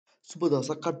සුබ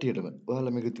දවසක් කට්ටියටම.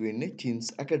 ඔයාලා මේක එකතු වෙන්නේ චින්ස්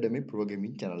ඇකඩමි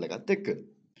ප්‍රෝග්‍රෑමින් channel එකත් එක්ක.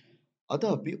 අද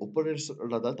අපි operators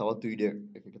වලට අදාළ තවත් වීඩියෝ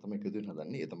එකක තමයි එකතු වෙන්න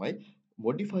හදන්නේ. ඒ තමයි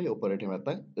modify operator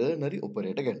නැත්නම් unary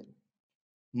operator ගැන.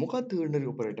 මොකක්ද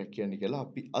unary operator කියන්නේ කියලා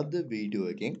අපි අද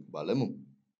වීඩියෝ එකෙන් බලමු.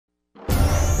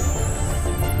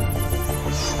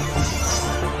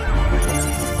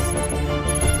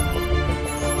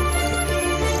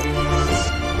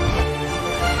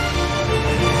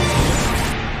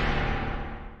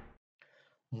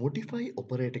 modify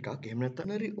operator එකක් එහෙම නැත්නම්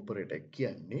unary operator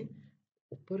කියන්නේ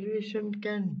operation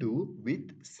can do with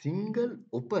single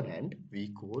operand we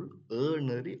call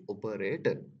unary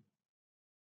operator.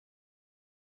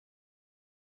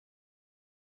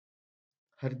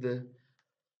 හරිද?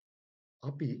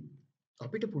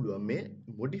 අපිට පුළුවන් මේ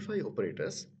modify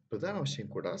operators ප්‍රධාන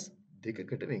වශයෙන් කොටස්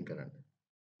දෙකකට වෙන් කරන්න.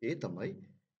 ඒ තමයි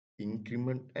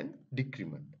increment and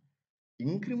decrement.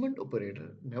 increment operator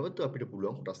නැවත අපිට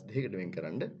පුළුවන් කොටස් දෙකකට වෙන්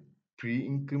කරන්න.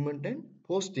 pre-increment and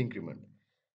post-increment.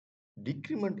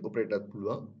 decrement operator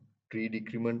පුළුවන්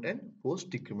pre-decrement and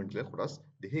post-decrement කියලා කොටස්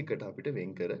දෙකකට අපිට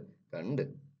වෙන් කර ගන්න.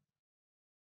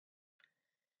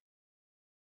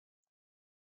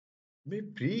 මේ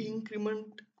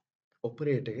pre-increment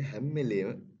operator එක හැම වෙලේම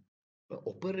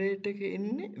operator එක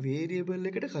එන්නේ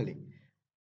variable එකට කලින්.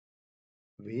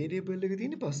 variable එක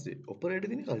තියෙන්නේ පස්සේ operator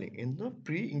තියෙන්නේ කලින්. එතන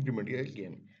pre-increment කියලා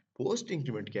කියන්නේ.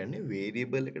 post-increment කියන්නේ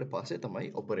variable එකට පස්සේ තමයි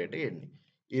operator එන්නේ.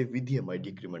 ඒ විදිහමයි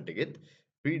decrement එකෙත්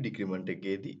pre-decrement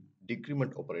එකේදී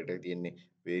decrement operator එක තියෙන්නේ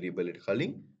variable එකට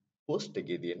කලින් post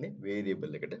එකේ තියෙන්නේ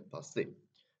variable එකට පස්සේ.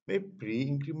 මේ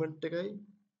pre-increment එකයි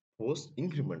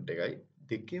post-increment එකයි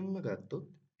දෙකෙන්ම ගත්තොත්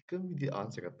එකම විදිහ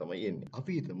answer එකක් තමයි එන්නේ.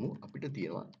 අපි හිතමු අපිට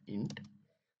තියෙනවා int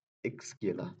x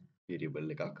කියලා variable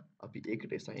එකක්. අපි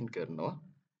ඒකට assign කරනවා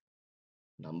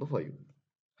number 5.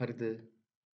 හරිද?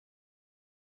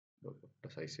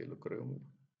 ඩොට් size එක ලොකු කරගමු.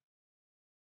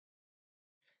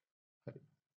 හරි.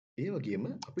 ඒ වගේම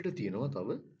අපිට තියෙනවා තව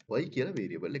y කියලා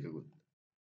variable එකකුත්.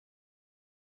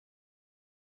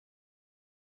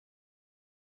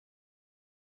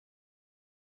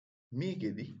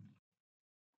 මේකෙදි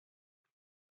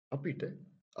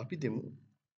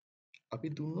අපි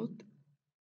දුන්නොත්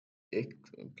x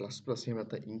plus plus එහෙම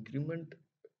නැත්නම් increment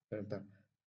නැත්නම්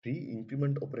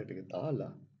pre-increment operator එක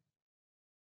දාලා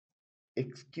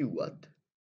x කිව්වත්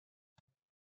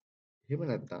එහෙම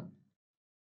නැත්නම්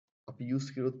අපි use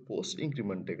කරොත් post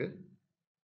increment එක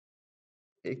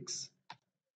x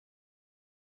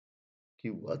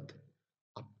කිව්වත්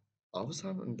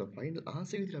අවසාන final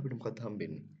answer එක විදිහට අපිට මොකක්ද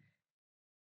හම්බෙන්නේ?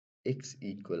 x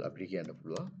equal අපිට කියන්න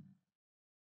පුළුවන්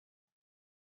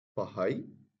 5යි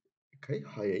 1යි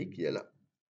 6යි කියලා.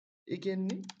 ඒ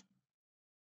කියන්නේ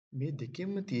මේ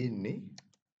දෙකෙන්ම තියෙන්නේ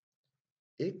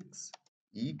x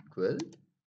equal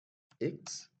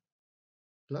x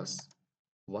plus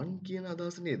 1 කියන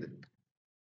අදහස නේද?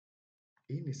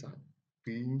 ඒ නිසා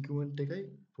pre-increment එකයි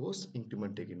post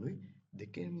increment එකෙනුයි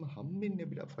දෙකෙන්ම හම්බෙන්නේ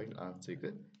අපිට final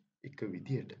answer එක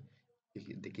විදියට.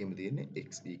 දෙකේම තියෙන්නේ x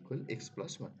equal x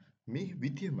plus 1. මේ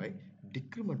විදියමයි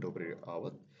decrement operator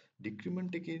ආවත්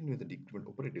decrement එකේ නේද decrement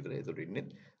operator විතරයි. ඒතකොට ඉන්නේ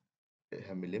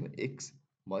හැම වෙලේම x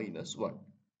minus 1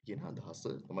 කියන අදහස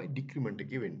තමයි decrement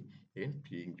එකේ වෙන්නේ. එහෙනම්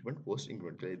pre-increment post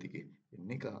increment කියලා දෙකේ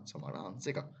එන්නේ එක සමාන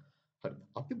answer එකක්. හරි.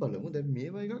 අපි බලමු දැන්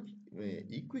මේවා එකක් මේ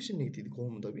equation එකේ තියෙදි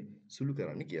කොහොමද අපි සුළු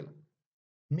කරන්නේ කියලා.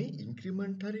 මේ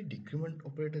increment හරි decrement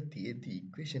operator තියෙද්දි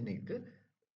equation එක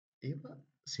ඒවා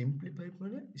simplify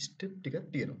කරන step ටිකක්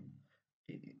තියෙනවා.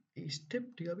 ඒ step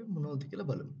ටික අපි මොනවද කියලා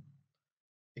බලමු.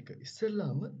 එක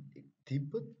ඉස්සෙල්ලාම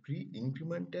තිබ්බොත්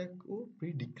pre-increment එකක් හෝ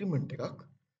pre-decrement එකක්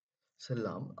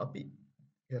ඉස්සෙල්ලාම අපි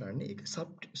කරන්නේ ඒක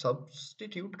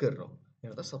substitute කරනවා.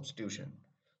 එහෙනම් substitution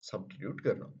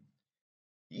කරනවා.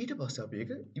 ඊට පස්සේ අපි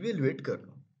ඒක evaluate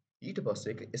කරනවා. ඊට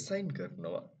පස්සේ ඒක assign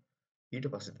කරනවා. ඊට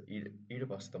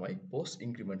පස්සේ තමයි post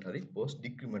increment හරි post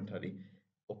decrement හරි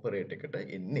operator එකට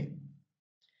එන්නේ.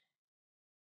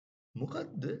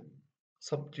 මොකද්ද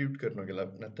substitute කරනවා කියලා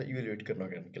නැත්නම් evaluate කරනවා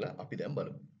කියලා අපි දැන්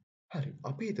බලමු. හරි.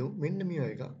 අපි හිතමු මෙන්න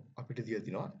මේ එක අපිට දීලා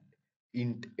තිනවා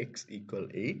int x equal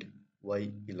 8 y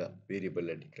කියලා variable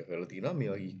එක ඩික්ලෙයාර් කරලා තිනවා. මේ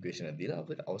වගේ equation එකක් දීලා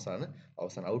අපිට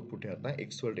අවසාන output එක නැත්නම්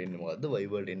x වලට එන්නේ මොකද්ද y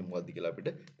වලට එන්නේ මොකද්ද කියලා අපිට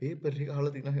paper එක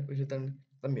අහලා තිනවා හිතන්න.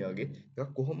 දැන් මේ වගේ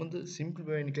එකක් කොහොමද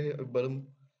simplify වෙන්නේ කියලා බලමු.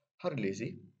 හරි ලේසි.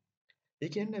 ඒ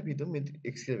කියන්නේ අපි හිතමු මේ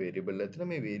x කියලා variable එකක්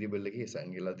තියෙනවා. මේ variable එකේ assign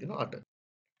කරලා තියෙනවා 8.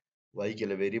 y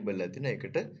කියලා variable එකක් තියෙනවා.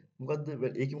 ඒකට මොකද්ද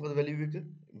ඒකේ මොකද්ද value එක?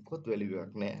 මොකක්ද value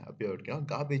එකක් නැහැ. අපි ඒකට කියනවා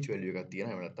garbage value එකක්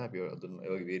තියෙනවා. එහෙම නැත්නම් අපි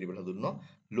ඒ වගේ variable හඳුන්වනවා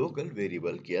local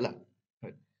variable කියලා.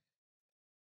 හරි.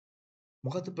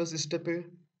 මොකද්ද first step එක?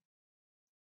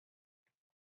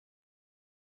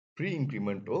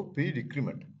 pre-increment or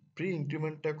pre-decrement. pre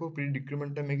increment එකක් හෝ pre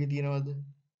decrement එකක් මේකේ තියෙනවද?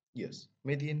 yes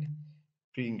මේ තියෙන්නේ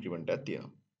pre increment එකක්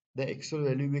තියෙනවා. දැන් x වල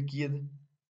value එක කීයද?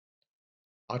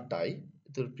 8යි.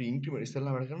 එතකොට pre increment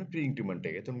ඉස්සෙල්ලා වැඩ කරන pre increment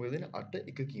එක. එතකොට මොකද වෙන්නේ? 8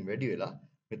 එකකින් වැඩි වෙලා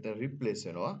මෙතන replace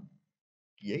වෙනවා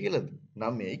කීය කියලාද?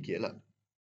 9යි කියලා.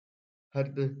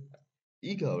 හරිද?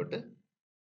 ඊගාවට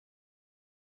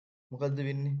මොකද්ද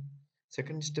වෙන්නේ?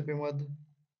 second step එක මොකද්ද?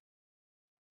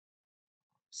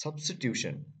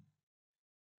 substitution.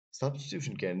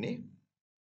 substitution කියන්නේ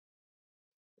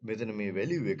මෙතන මේ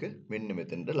value එක මෙන්න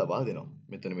මෙතනට ලබා දෙනවා.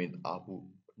 මෙතන මේ ආපු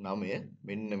 9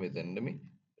 මෙන්න මෙතනට මේ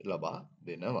ලබා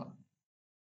දෙනවා.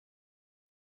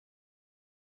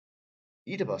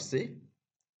 ඊට පස්සේ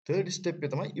third step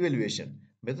එක තමයි evaluation.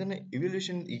 මෙතන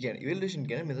evaluation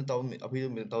කියන්නේ මෙතන තව අපි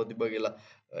මෙතන තව තිබ්බා කියලා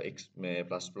x මේ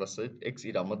plus x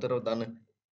ඊට අමතරව ධන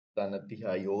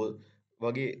 30යි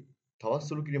වගේ තවත්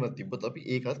සුළු කිරීමක් තිබ්බොත් අපි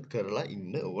ඒකත් කරලා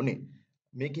ඉන්න ඕනේ.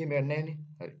 මේක එහෙම යන්නේ නැහනේ.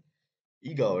 හරි.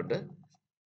 ඊගාවට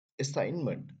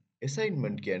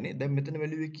assignment කියන්නේ දැන් මෙතන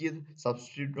value එක කීයද?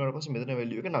 substitute කරාට පස්සේ මෙතන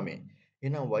value එක 9යි.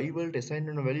 එහෙනම් y වලට assign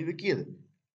වෙන value එක කීයද?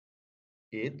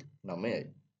 ඒත් 9යි.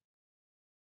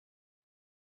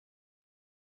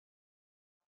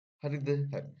 හරිද?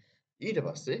 හරි. ඊට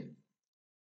පස්සේ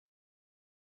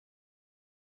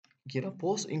කියන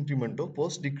post increment හෝ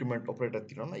post decrement operator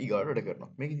තියෙනවා නම් ඊගාට වැඩ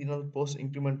කරනවා. මේකේ තියෙනවද post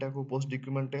increment එකක් හෝ post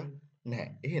decrement එකක්? නැහැ.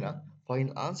 එහෙනම්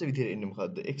final answer විදිහට එන්නේ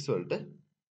මොකද්ද? x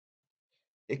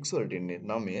වලට එන්නේ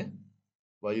 9,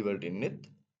 y වලට එන්නේ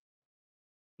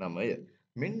 9.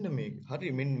 මෙන්න මේ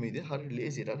හරි මෙන්න මේ විදිහට හරි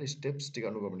ලේසියට හරි ස්ටෙප්ස් ටික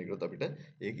අනුගමනය කරොත් අපිට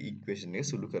ඒක ඉක්වේෂන් එක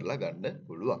සුළු කරලා ගන්න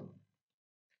පුළුවන්.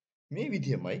 මේ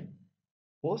විදිහමයි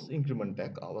post increment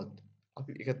එකක් ආවත්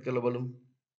අපි එකත් කරලා බලමු.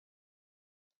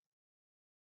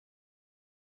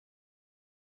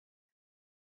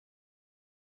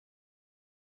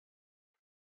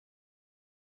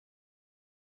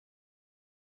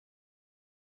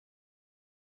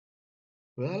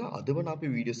 ඔයාලා අදවන අපේ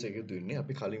වීඩියෝස් එක දුන්නේ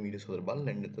අපි කලින් වීඩියෝස් හොදලා බලලා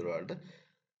නැත්නම් ඒතර ඔයාලට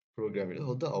ප්‍රෝග්‍රෑමින් වල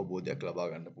හොඳ අවබෝධයක් ලබා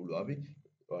ගන්න පුළුවන්. අපි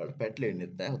ඔයාලට පැටලෙන්නේ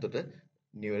නැහැ. හොඳට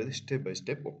නිවැරදි ස්ටෙප් බයි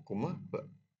ස්ටෙප් ඔක්කොම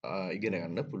ඉගෙන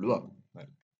ගන්න පුළුවන්. හරි.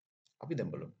 අපි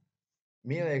දැන් බලමු.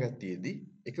 මේ අය එකක් තියේදී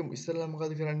එකම ඉස්සෙල්ලා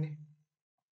මොකද කරන්නේ?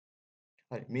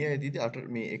 හරි. මේ අය තියේදී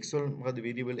 8 මේ x වල මොකද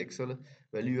variable x වල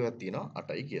value එකක් තියෙනවා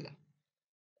 8යි කියලා.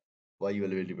 y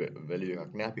වල value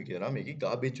එකක් නෑ. අපි කියනවා මේකේ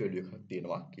garbage value එකක්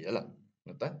තියෙනවා කියලා.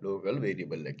 නැත්නම් local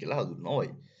variable එක කියලා හඳුන්වනවා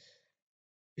y.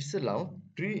 ඉස්සෙල්ලාම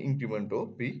pre increment or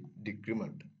pre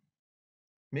decrement.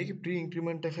 මේකේ pre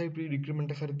increment එකයි pre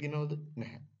decrement එකයි තියෙනවද?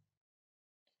 නැහැ.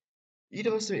 ඊට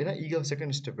පස්සේ එන ඊගා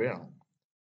second step එක යනවා.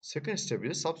 second step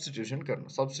එක substitution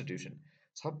කරනවා. substitution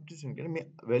කියන්නේ මේ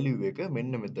value එක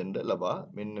මෙන්න මෙතනට ලබා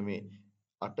මෙන්න මේ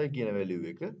 8 කියන value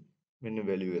එක මෙන්න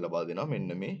value එක ලබා දෙනවා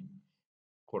මෙන්න මේ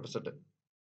කොටසට.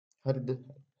 හරිද?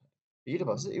 ඊට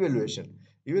පස්සේ evaluation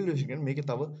කියන්නේ මේකේ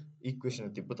තව equation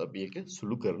එකක් තිබ්බත් අපි ඒක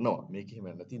සුළු කරනවා. මේක එහෙම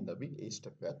නැතිනම් අපි ඒ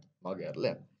step එකත් මගේ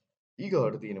අරලා යනවා.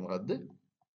 ඊගාවට තියෙන මොකද්ද?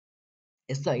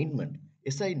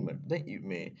 assignment දැන්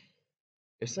මේ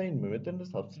assignment මෙතන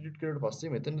substitute කරලා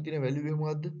පස්සේ මෙතන තියෙන value එක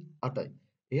මොකද්ද? 8යි.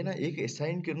 එහෙනම් ඒක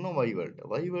assign කරනවා y වලට.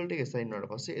 y වලට ඒක assign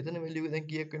වුණාට පස්සේ එතන value එක දැන්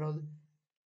කීයක් වෙනවද?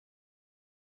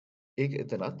 ඒක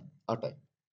එතනත් 8යි.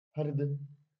 හරිද?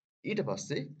 ඊට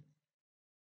පස්සේ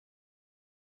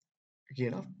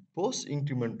කියනවා post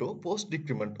increment හෝ post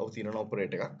decrement තියෙන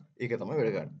ඔපරේටර් එකක්. ඒක තමයි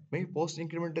වැඩ ගන්න. මේ post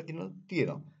increment එක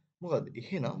තියෙනවා. මොකද්ද?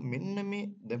 එහෙනම් මෙන්න මේ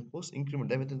දැන් post increment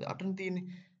දැන් මෙතන 8නේ තියෙන්නේ.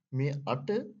 මේ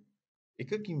 8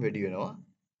 එකකින් වැඩි වෙනවා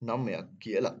 9ක්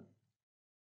කියලා.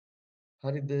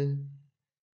 හරිද?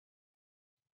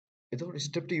 එතකොට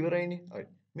ස්ටෙප් ටික ඉවරයිනේ. හරි.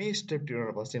 මේ ස්ටෙප් ටික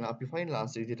ඉවරනට පස්සේ අපි ෆයිනල්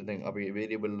ආන්සර් විදිහට දැන් අපි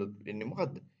වේරියබල් වල එන්නේ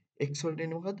මොකද්ද? x වලට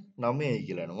එන්නේ මොකද්ද? 9යි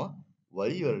කියලා එනවා.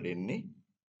 y වලට එන්නේ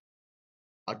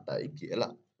 8යි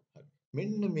කියලා. හරි.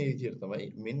 මෙන්න මේ විදිහට තමයි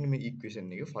මෙන්න මේ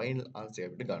ඉක්වේෂන් එක ෆයිනල් ආන්සර්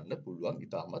අපිට ගන්න පුළුවන්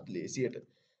ඉතාමත් ලේසියට.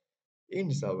 ඒ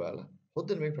නිසා ඔයාලා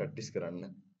හොඳට මේ ප්‍රැක්ටිස් කරන්න.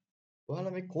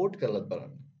 ඔයාලා මේ කෝඩ් කරලත්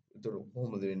බලන්න. ඒතර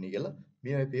කොහොමද වෙන්නේ කියලා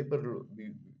මේ වගේ පේපර්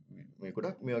මේ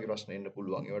ගොඩක් මේ වගේ ප්‍රශ්න එන්න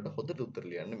පුළුවන්. ඒවට හොඳට උත්තර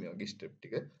ලියන්න මේ වගේ ස්ටෙප්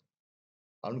ටික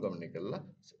අනුගමනය කරලා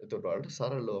එතකොට ඔයාලට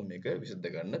සරලව මේක විසඳ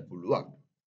ගන්න පුළුවන්.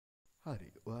 හරි.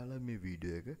 ඔයාලා මේ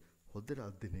වීඩියෝ එක හොඳට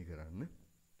අධ්‍යයනය කරන්න.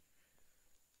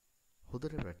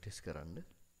 හොඳට ප්‍රැක්ටිස් කරන්න.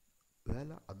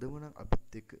 ඔයාලා අදම නම්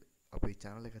අපිත් එක්ක අපේ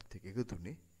channel එකත් එක්ක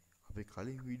එකතුනේ. අපේ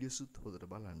කලින් වීඩියෝස්ත් හොඳට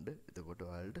බලන්න. එතකොට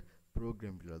ඔයාලට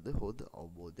ප්‍රෝග්‍රෑම් පිළිබඳ හොඳ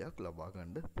අවබෝධයක් ලබා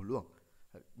ගන්න පුළුවන්.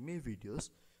 හරි. මේ වීඩියෝස්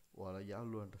ඔයාලා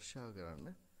යාළුවන්ට share කරන්න.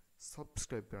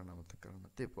 subscribe කරන්න අමතක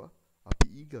කරන්නත් එපා. අපි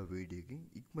ඊගා වීඩියෝ එකකින්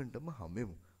ඉක්මනටම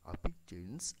හමු. අපි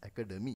Children's Academy